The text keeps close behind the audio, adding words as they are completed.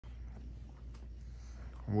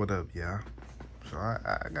What up, y'all? So I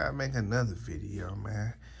gotta make another video,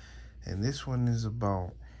 man. And this one is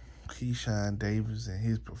about Keshawn Davis and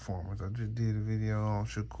his performance. I just did a video on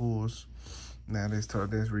Shakur's. Now let's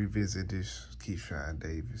revisit this Keshawn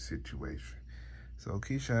Davis situation. So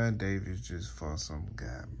Keshawn Davis just fought some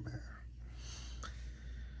guy, man.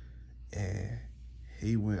 And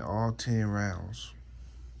he went all 10 rounds.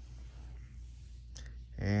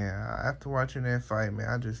 And after watching that fight, man,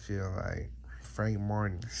 I just feel like Frank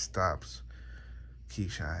Martin stops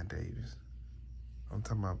Keshawn Davis. I'm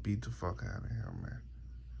talking about beat the fuck out of him, man.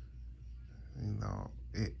 You know,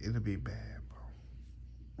 it'll be bad,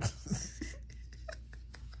 bro.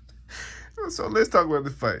 So let's talk about the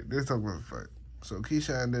fight. So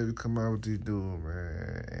Keshawn Davis come out with this dude,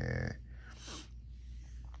 man. And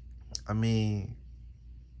I mean,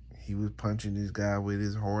 he was punching this guy with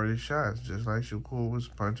his hardest shots, just like Shakur was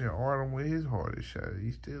punching Artem with his hardest shot.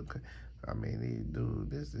 He still, I mean,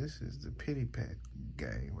 dude, this is the pity pat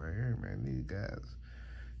game right here, man. These guys,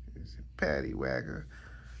 it's a patty whacker,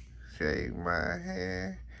 shake my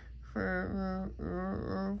hand, put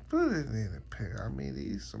it in the pen. I mean,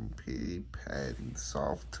 these some pity patty,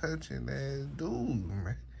 soft touching ass dudes,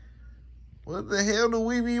 man. What the hell do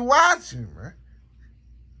we be watching, man?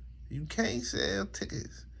 You can't sell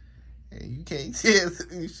tickets. And you can't sell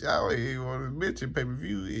shower here on a mention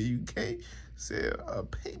pay-per-view, and you can't sell a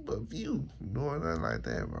pay-per-view doing nothing like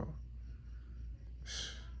that, bro.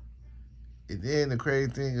 And then the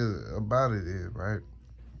crazy thing about it is, right,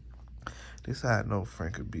 this how I know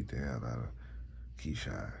Frank could beat the hell out of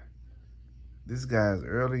Keshawn. This guy's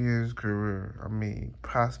early in his career, I mean,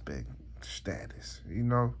 prospect status, you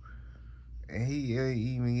know? And he ain't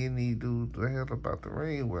even getting these dudes the hell about the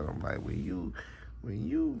ring with him. Like, when you,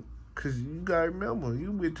 because you got to remember,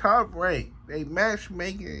 you with Top Rank. They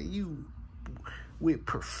matchmaking you with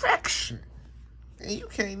perfection. And you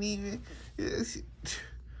can't even, come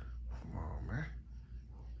on, man.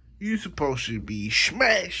 You supposed to be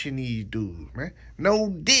smashing these dudes, man. No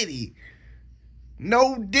Diddy.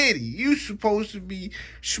 You supposed to be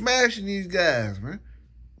smashing these guys, man.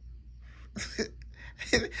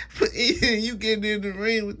 But you getting in the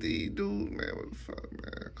ring with these dudes, man. What the fuck,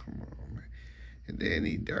 man? Come on, man. And then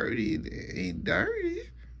he dirty.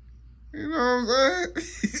 You know what I'm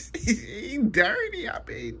saying? He dirty. I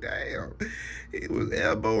mean, damn. He was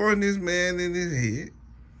elbowing this man in his head.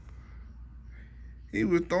 He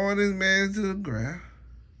was throwing this man to the ground.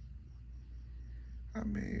 I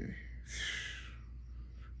mean,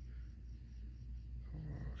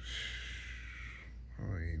 I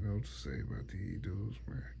don't even know what to say about these dudes,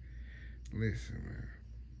 man. Listen, man.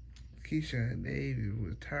 Keshawn Davis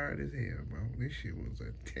was tired as hell, bro. This shit was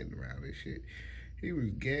a 10 round. This shit, he was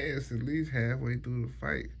gassed at least halfway through the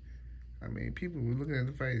fight. I mean, people were looking at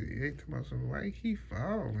the fight. They talking about something. Why he keep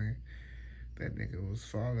falling? That nigga was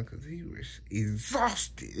falling because he was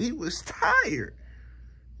exhausted. He was tired.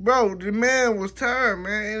 Bro, the man was tired,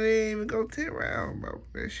 man. And they didn't even go 10 rounds, bro.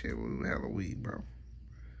 That shit was hella weak, bro.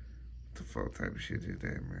 What the fuck type of shit is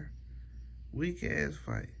that, man? Weak ass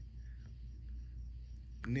fight.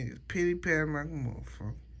 Niggas pity patting like a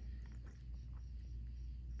motherfucker.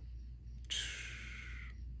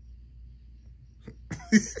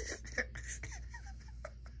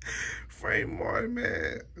 Frank Martin,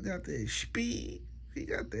 man, got that speed. He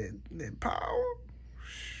got that power.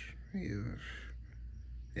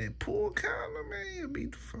 That pull counter, man. He'll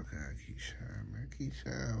beat the fuck out of Keshawn, man.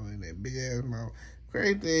 Keshawn and that big ass mouth.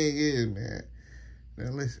 Crazy thing is, man.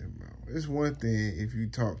 Now listen, bro. It's one thing if you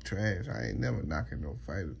talk trash. I ain't never knocking no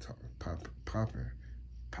fighter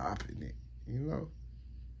popping it, you know?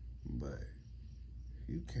 But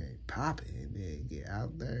you can't pop it and then get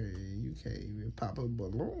out there and you can't even pop a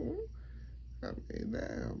balloon. I mean,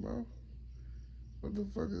 damn, bro. What the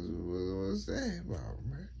fuck what's that about,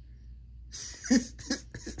 man?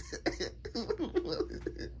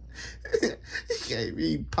 You can't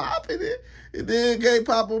be popping it and then can't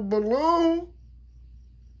pop a balloon.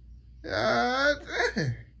 God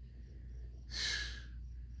damn.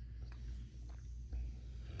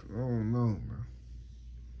 I don't know, man.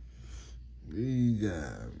 These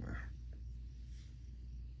guys, man.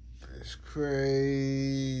 It's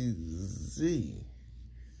crazy.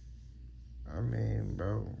 I mean,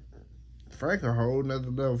 bro. Frank a whole nother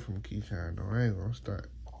level from Keshawn, though. I ain't gonna start.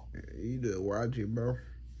 You just watch it, bro.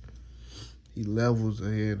 He levels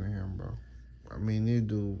ahead of him, bro. I mean, this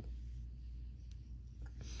dude.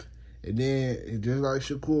 And then, just like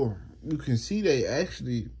Shakur, you can see they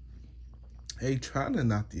trying to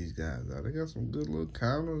knock these guys out. They got some good little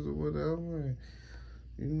counters or whatever. And,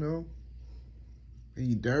 you know,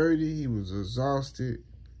 he dirty. He was exhausted.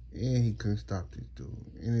 And he couldn't stop this dude.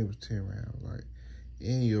 And it was 10 rounds. Like,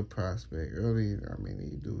 in your prospect, early, I mean,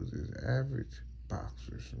 these dudes is average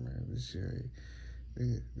boxers, man. This shit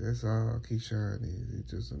ain't, that's all Keshawn is. He's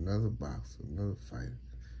just another boxer, another fighter.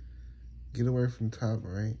 Get away from top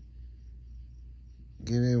rank.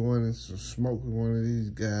 Get in one and some smoke with one of these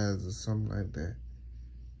guys or something like that.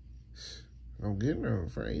 Don't get no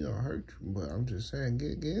friend, he gonna hurt you. But I'm just saying,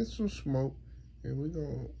 get in some smoke, and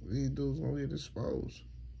these dudes gonna get exposed.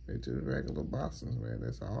 They just regular boxers, man.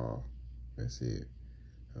 That's all. That's it.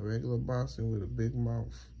 A regular boxer with a big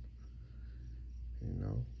mouth, you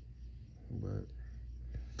know. But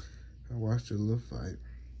I watched the little fight,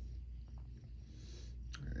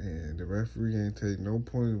 and the referee ain't take no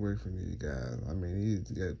points away from these guys. I mean,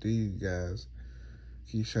 he got these guys.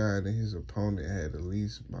 Keshawn and his opponent had at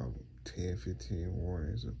least about 10, 15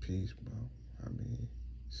 warnings apiece, bro. I mean,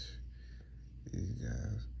 these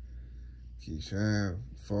guys. Keshawn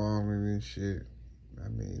falling and shit. I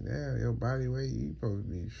mean, damn, your body weight, you supposed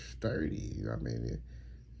to be sturdy. I mean,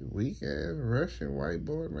 weak ass Russian white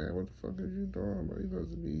boy, man. What the fuck is you doing, bro? You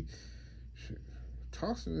supposed to be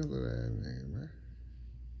tossing this little ass nigga, man.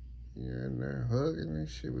 You're in there hugging and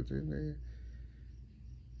shit with this nigga,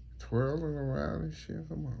 twirling around and shit.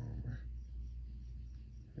 Come on, man.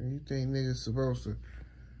 And you think niggas supposed to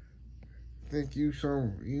think you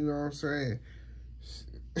some, you know what I'm saying?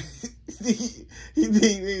 You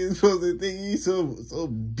think niggas supposed to think you so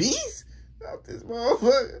beast out this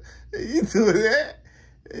motherfucker? You do that?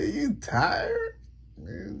 And you tired?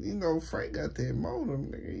 Man, you know Frank got that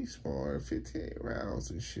modem, nigga. He sparring 15 rounds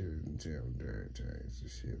and shit in gym, Jerry James and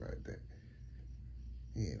shit like that.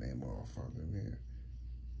 He ain't that motherfucker, nigga.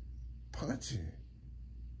 Punching.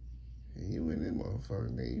 And you in that motherfucker,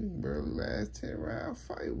 nigga. You can barely last 10 round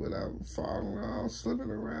fight without falling around,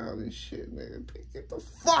 slipping around and shit, nigga. Get the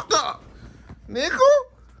fuck up, nigga.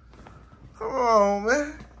 Come on,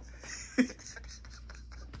 man.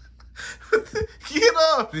 Get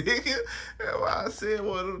up, nigga. That's why I said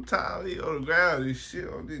one of them times he on the ground and shit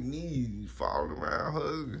on his knees, falling around,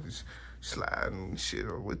 hugging, sliding and shit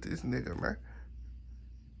with this nigga, man.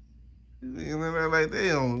 You know, like they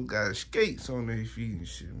don't got skates on their feet and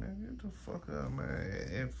shit, man. Get the fuck up,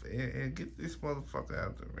 man. And get this motherfucker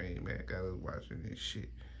out the ring, man. Got us watching this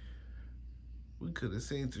shit. We could have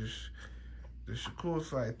seen the Shakur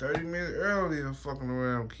fight 30 minutes earlier fucking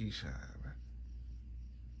around with Keshawn, man.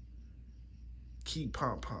 Keep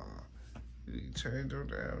pom-pom. You changed your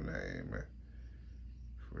damn name, man.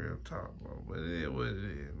 Real talk, bro. But it is what it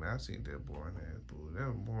is, man. I seen that boring ass bull. That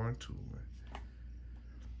was boring too, man.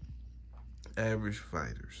 Average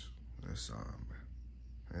fighters. That's all, man.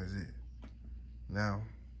 That's it. Now,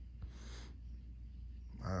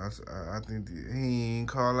 I think he ain't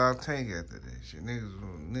call out Tank after that shit.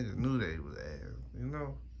 Niggas knew they was ass, you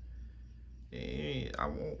know? I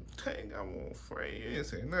want Tank, I want Frey. You ain't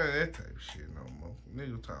say none of that type of shit no more.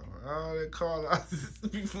 Niggas talking all that call out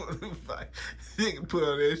before the fight. Nigga put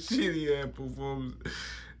on that shitty ass performance.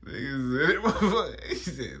 Niggas said, he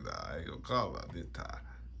said, nah, I ain't gonna call out this time.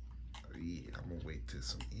 Yeah, I'm gonna wait till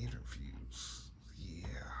some interviews. Yeah,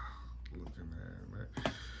 looking at it,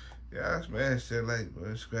 man. Yeah, I smashed that like,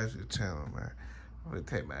 bro. Scratch the channel, man. I'm gonna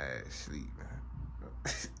take my ass to sleep, man.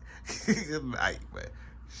 Good night, man.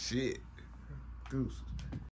 Shit. Deuces.